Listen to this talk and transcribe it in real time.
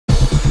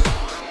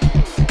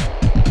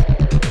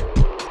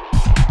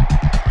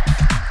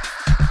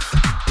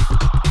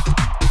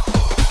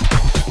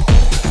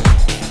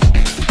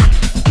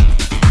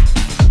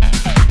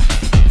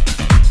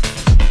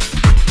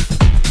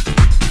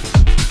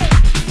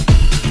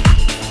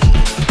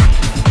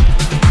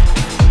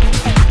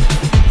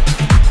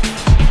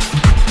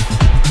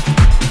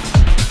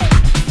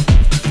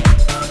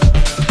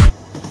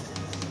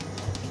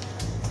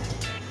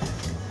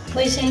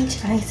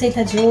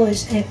receita de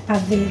hoje é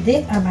pavê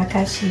de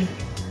abacaxi.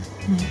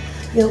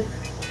 Eu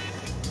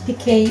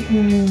piquei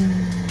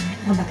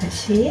um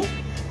abacaxi,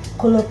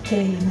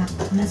 coloquei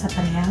nessa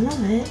panela,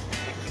 né?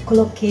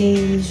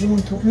 Coloquei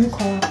junto um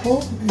copo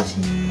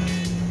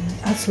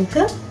de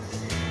açúcar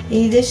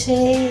e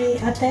deixei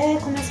até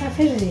começar a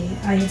ferver.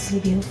 Aí eu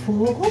desliguei o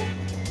fogo,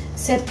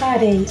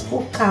 separei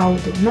o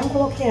caldo, não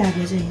coloquei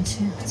água, gente.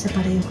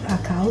 Separei a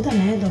calda,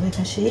 né, do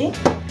abacaxi,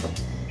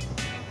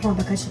 com o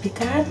abacaxi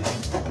picado.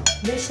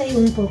 Deixei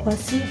um pouco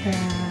assim pra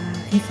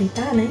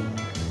enfeitar, né?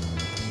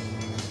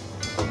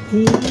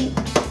 E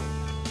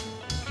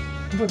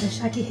vou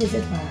deixar aqui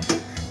reservado.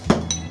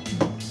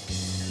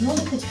 No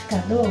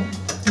liquidificador,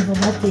 eu vou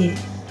bater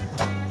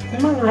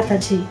uma lata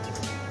de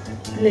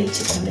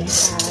leite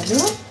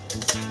condensado,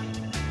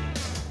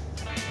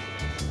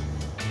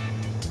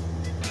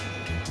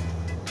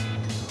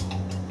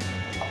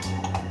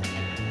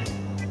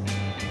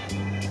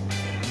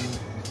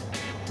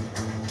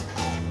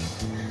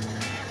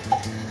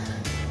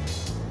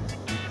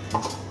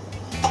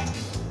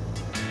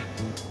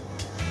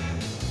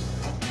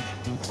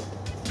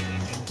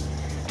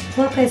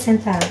 vou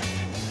acrescentar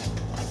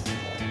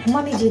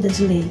uma medida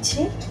de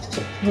leite,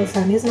 vou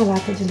usar a mesma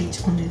lata de leite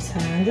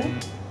condensado.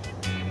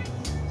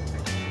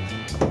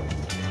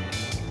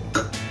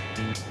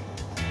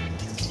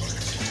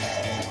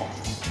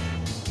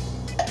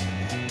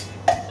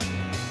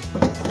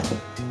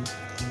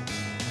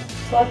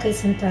 Vou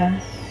acrescentar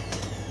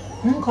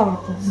um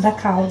copo da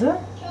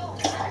calda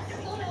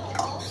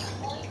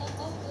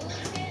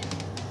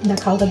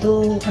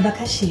do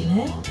abacaxi,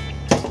 né?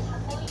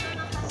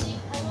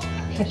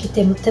 Aqui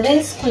temos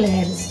 3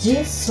 colheres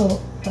de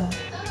sopa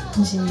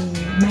de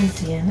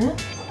maisena,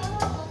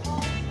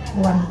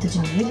 o amido de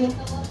milho,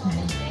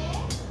 né?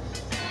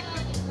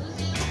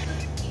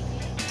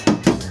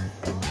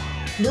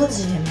 2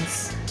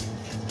 gemas.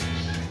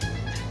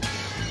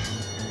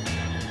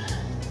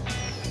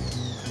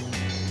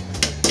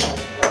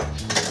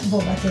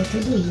 Vou bater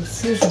tudo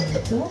isso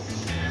junto.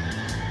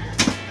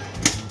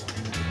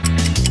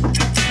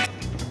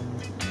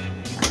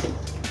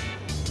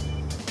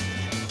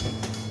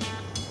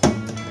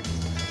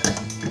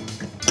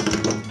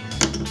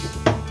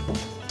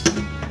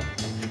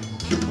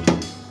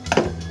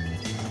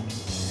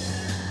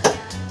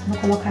 Vou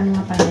colocar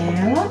numa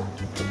panela.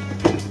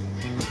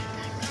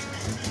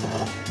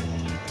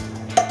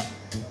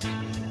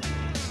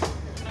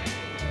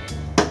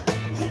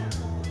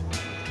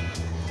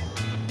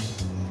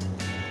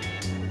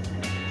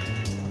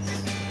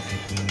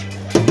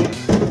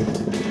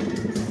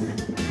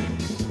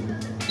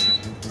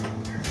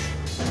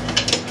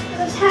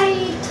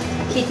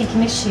 Aqui tem que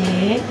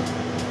mexer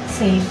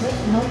sempre,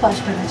 não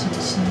pode parar de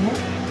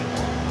mexer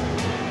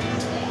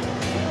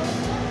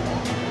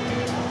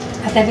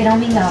até virar um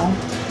mingau,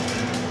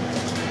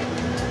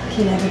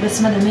 que leva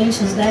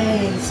aproximadamente uns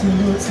 10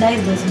 minutos,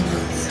 10, 12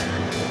 minutos.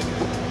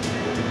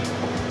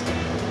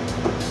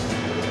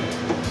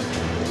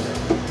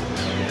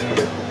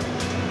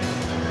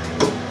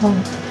 Bom,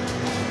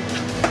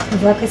 eu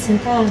vou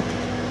acrescentar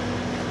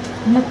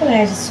uma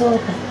colher de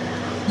sopa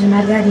de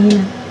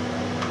margarina.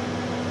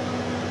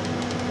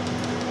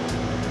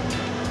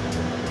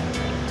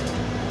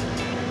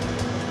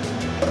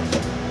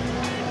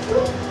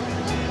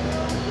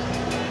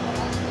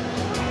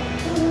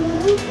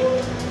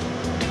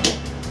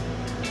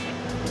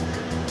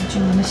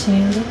 Continua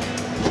mexendo.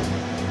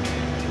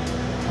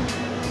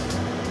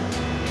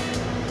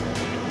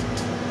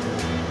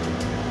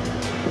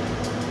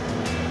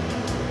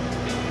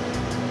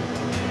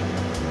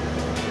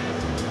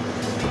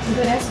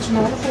 Endurece de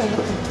uma hora para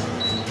outra.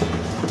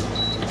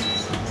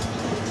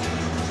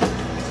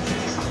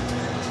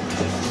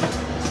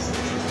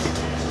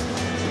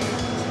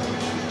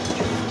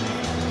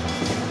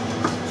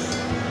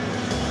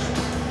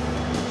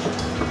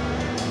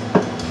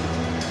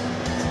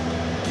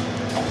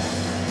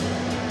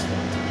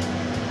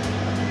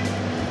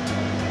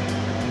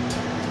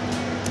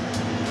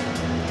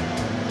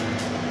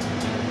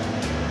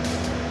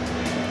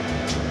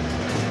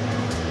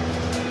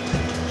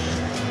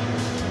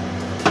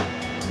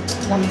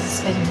 Vamos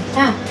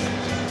experimentar?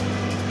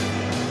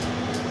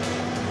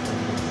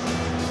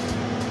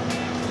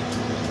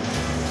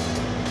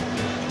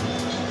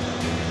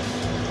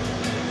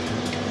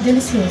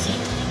 Delicioso.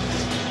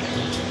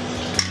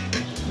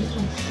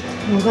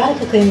 Agora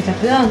que o creme tá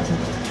pronto,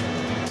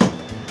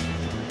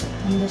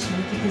 vamos deixar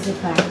aqui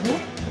reservado.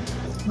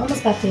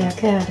 Vamos bater a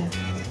cara,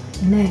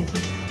 né?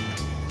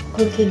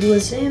 Coloquei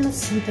 2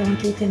 gemas, então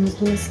aqui temos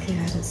 2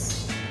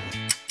 claras.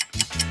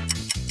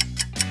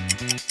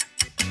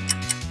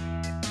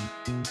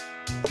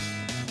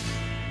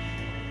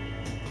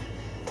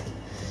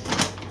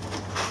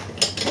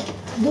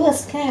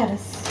 Duas claras,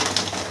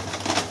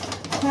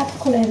 4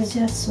 colheres de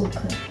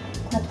açúcar,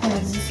 4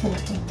 colheres de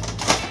sopa.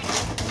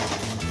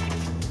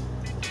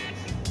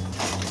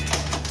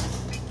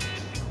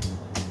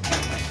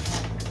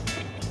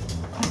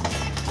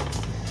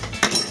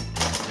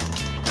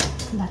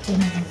 Bater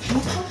mais um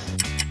pouco.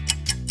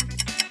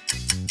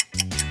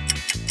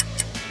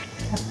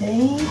 Tá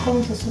bem.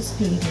 enquanto eu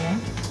suspiro,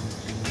 ó.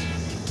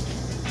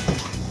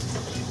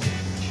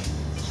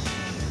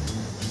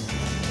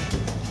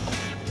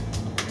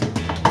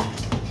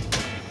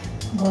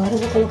 Agora eu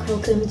vou colocar o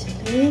creme de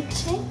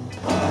leite.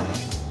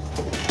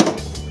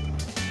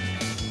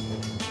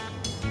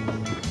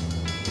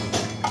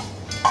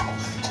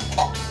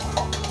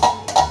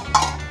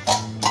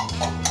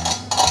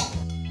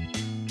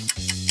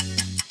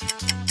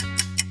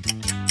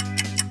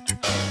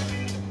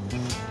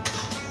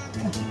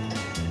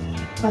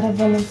 Agora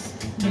vamos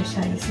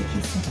deixar esse aqui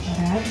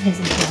separado,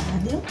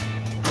 reservado.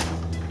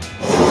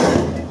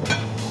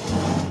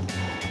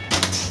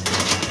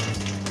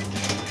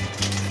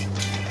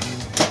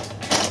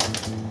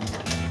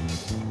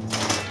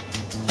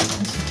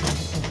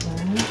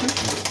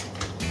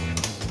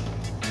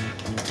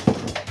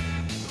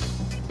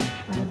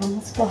 Agora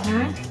vamos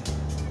forrar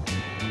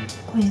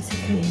com esse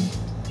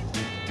creme.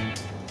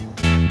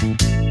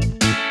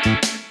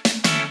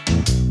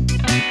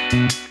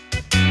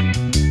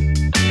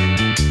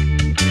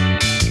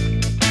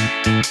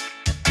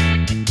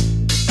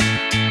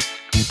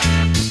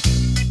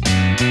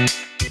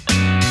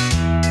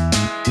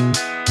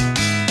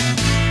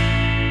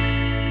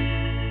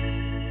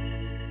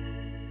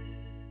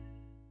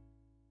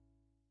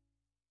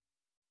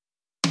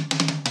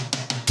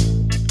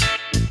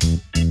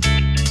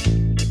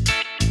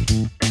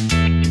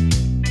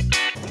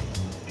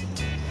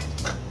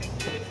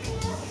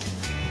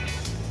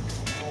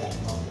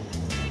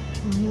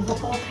 Eu vou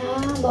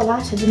colocar a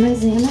bolacha de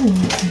maisena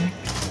mesmo.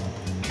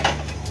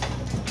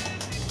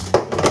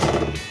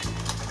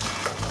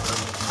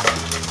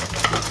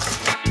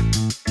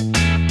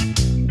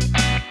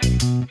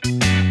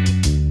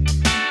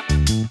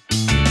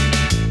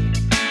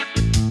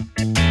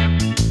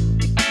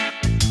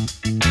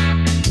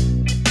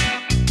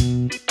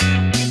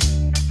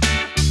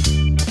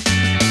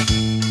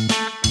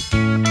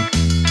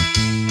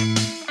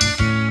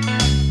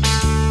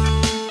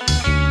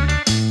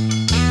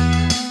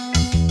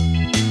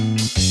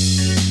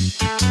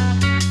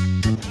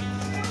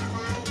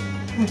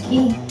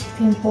 Aqui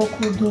tem um pouco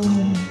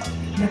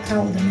da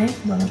calda, né,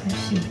 do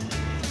abacaxi.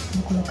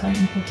 Vou colocar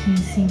um pouquinho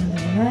em cima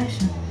da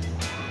bolacha,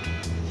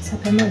 só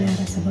para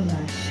molhar essa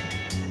bolacha.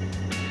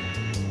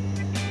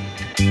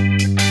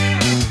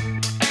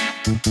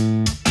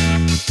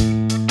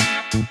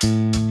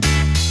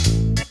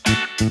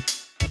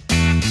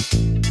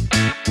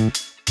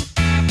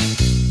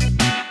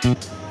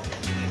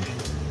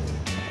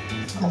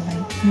 Agora vai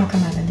uma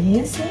camada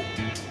desse.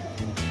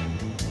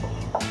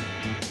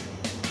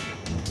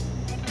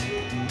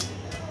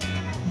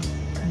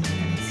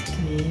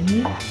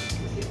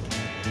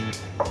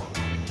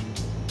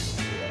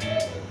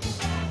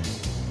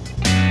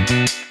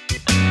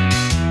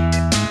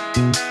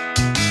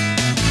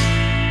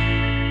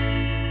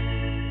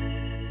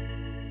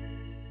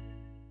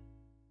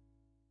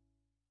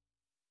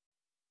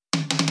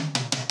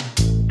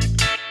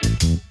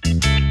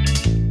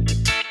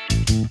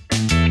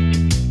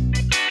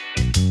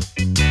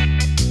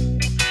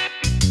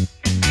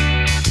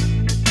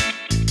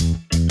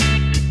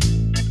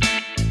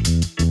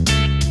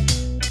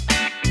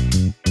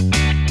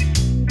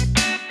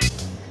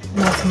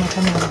 Uma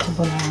camada de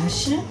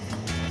bolacha.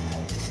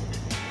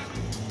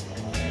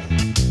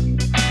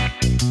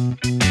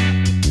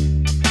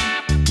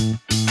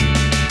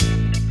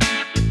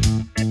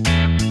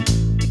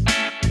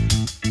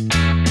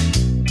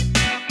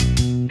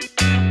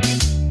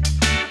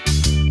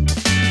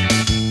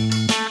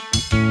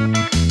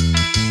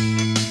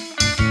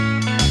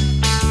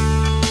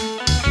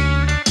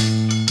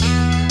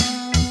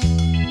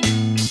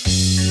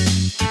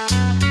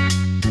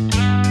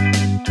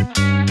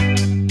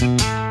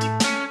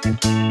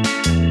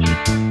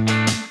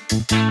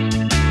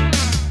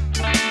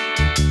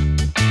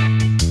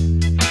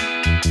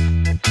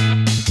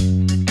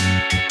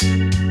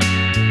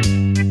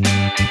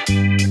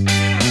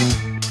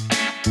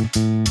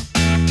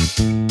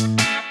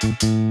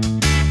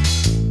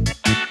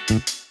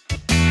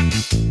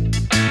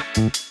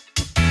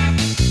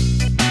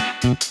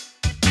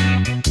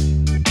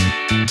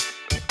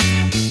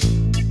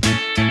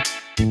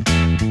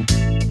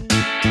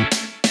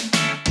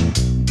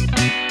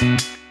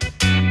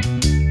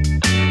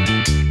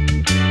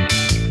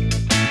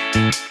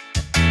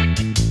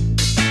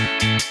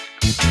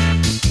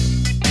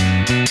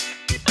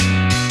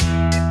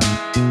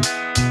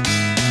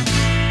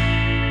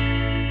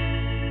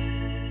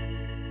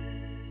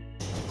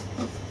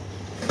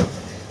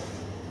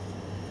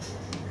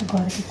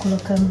 Agora que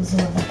colocamos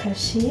o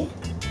abacaxi,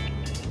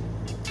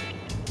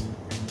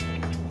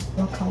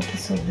 vou colocar o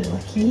que sobrou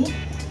aqui.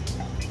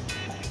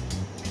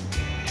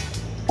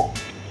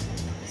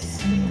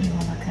 Sim,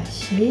 o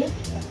abacaxi.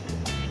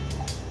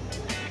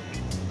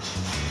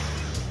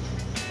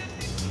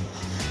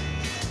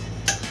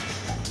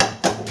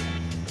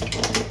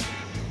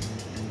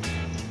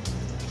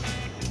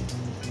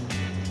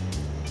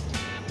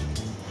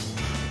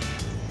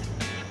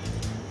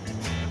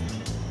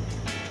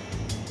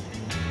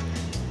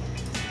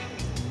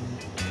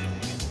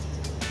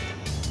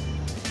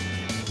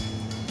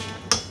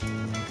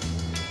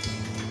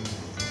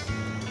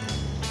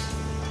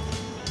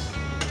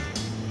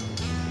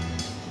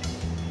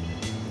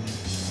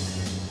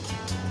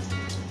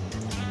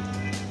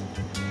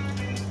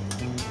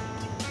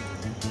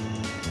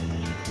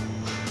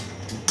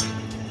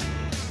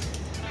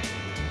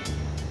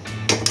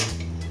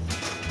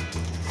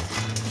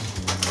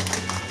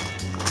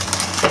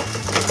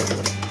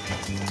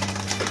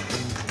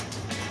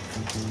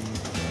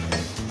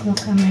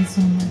 colocar mais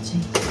uma de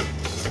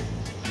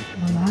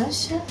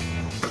bolacha.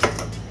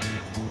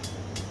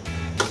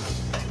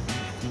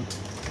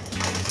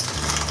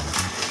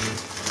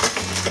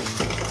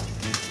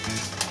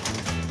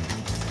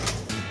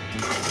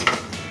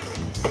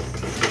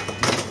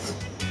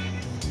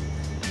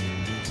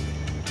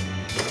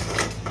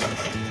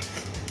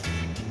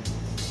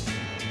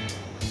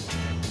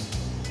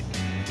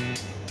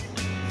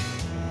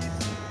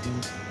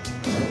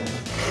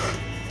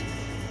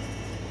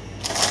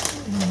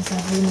 Vamos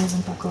abrir mais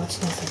um pacote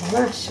dessa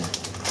bolacha.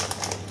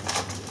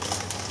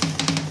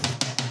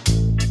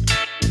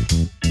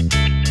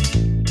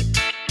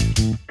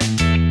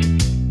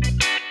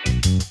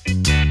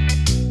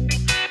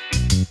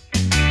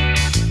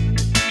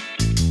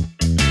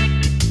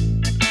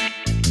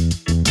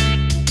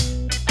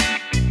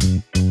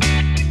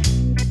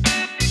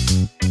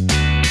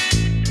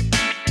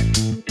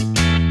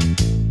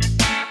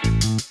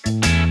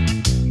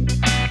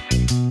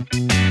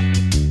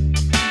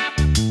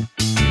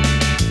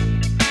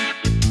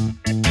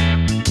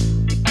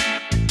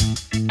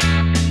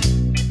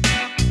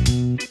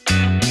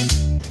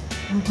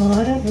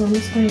 Agora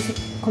vamos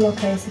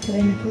colocar esse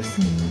creme por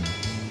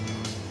cima.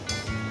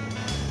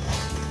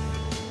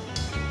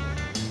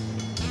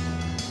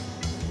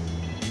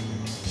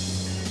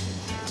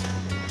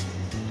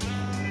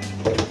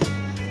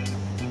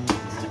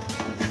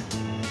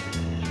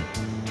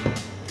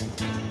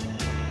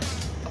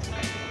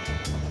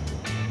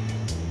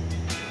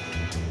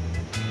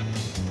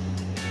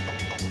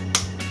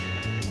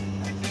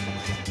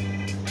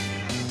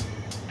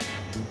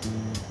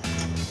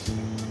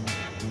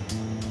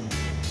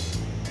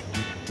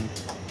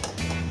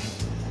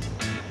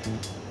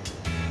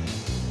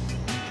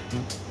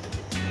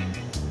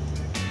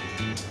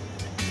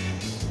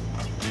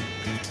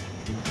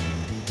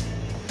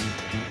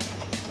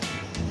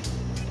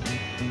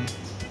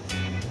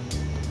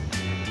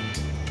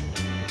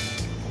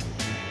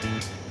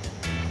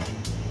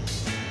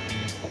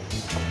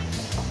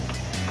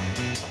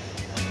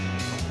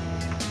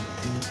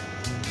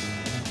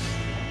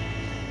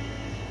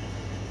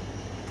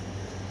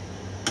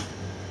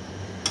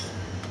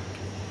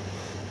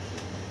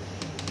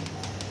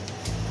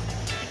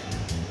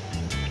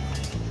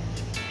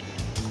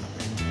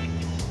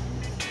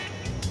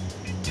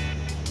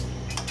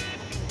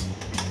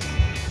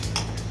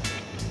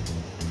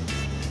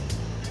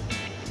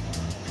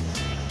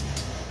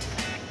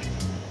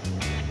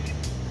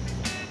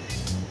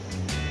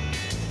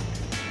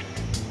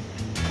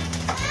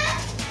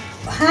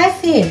 Ai,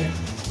 filho,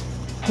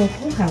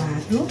 coco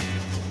ralado,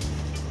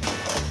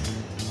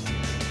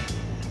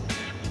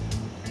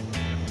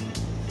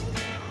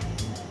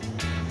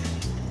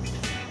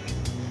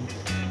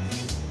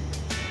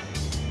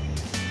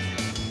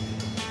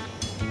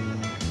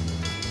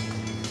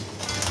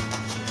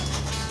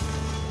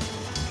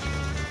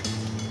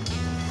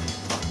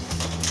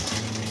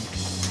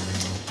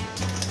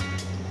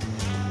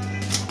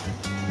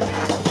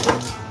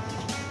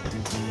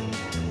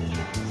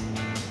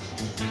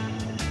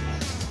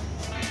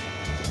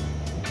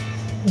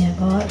 e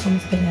agora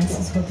vamos pegar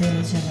essas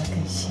rodeiras de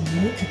abacaxi,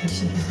 que eu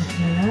deixei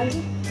reservado,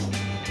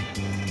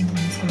 e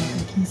vamos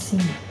colocar aqui em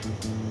cima.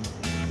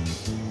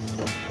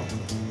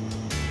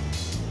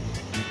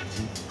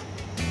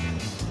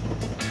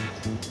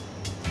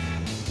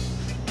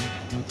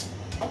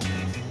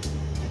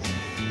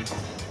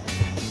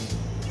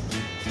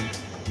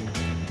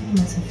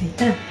 Vamos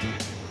enfeitar.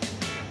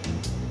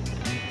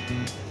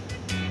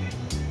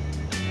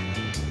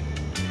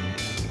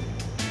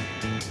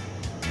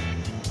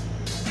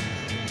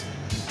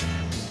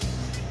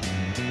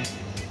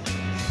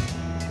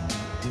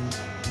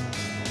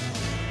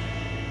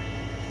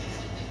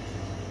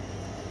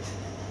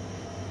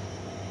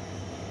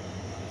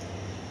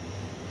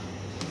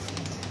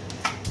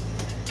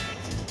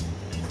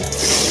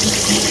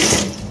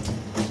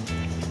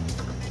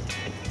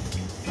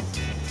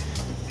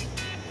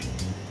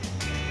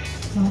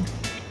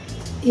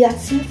 E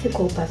assim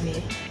ficou o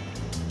pavê.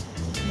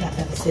 Dá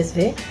pra vocês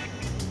verem.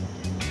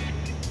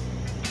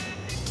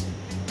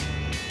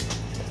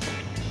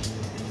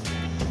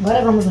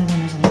 Agora vamos levar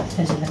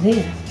na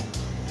geladeira.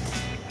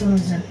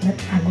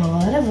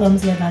 Agora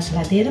vamos levar à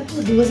geladeira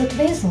por 2 a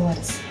 3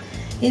 horas.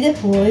 E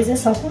depois é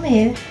só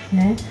comer,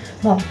 né?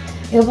 Bom,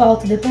 eu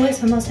volto depois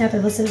para mostrar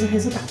para vocês o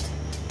resultado.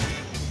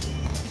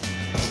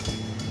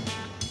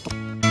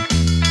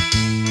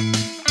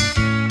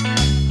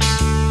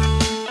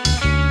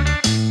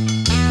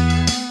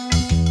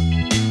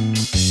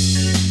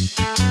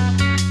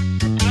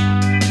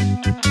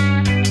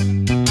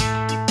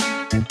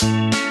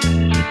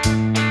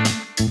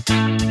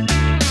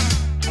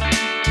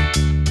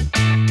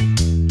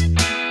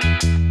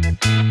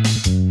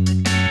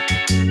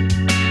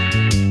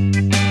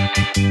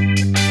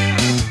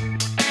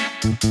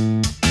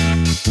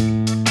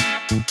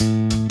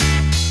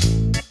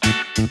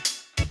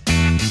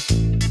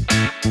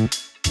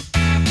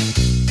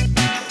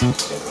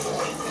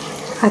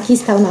 Aqui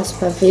está o nosso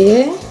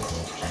pavê.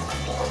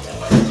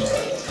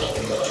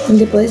 E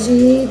depois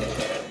de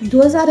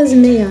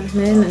 2h30,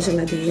 né, na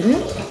geladeira.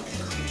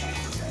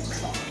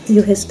 E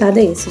o resultado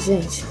é esse,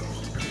 gente.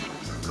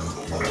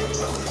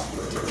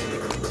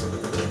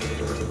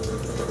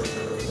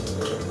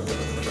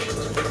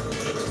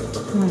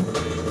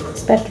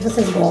 Espero que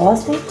vocês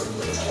gostem,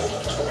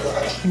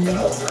 né?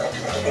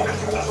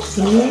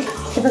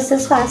 E que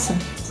vocês façam,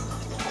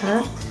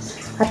 tá?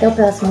 Até o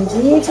próximo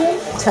vídeo.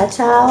 Tchau,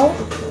 tchau.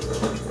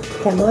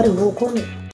 Que agora eu vou comer.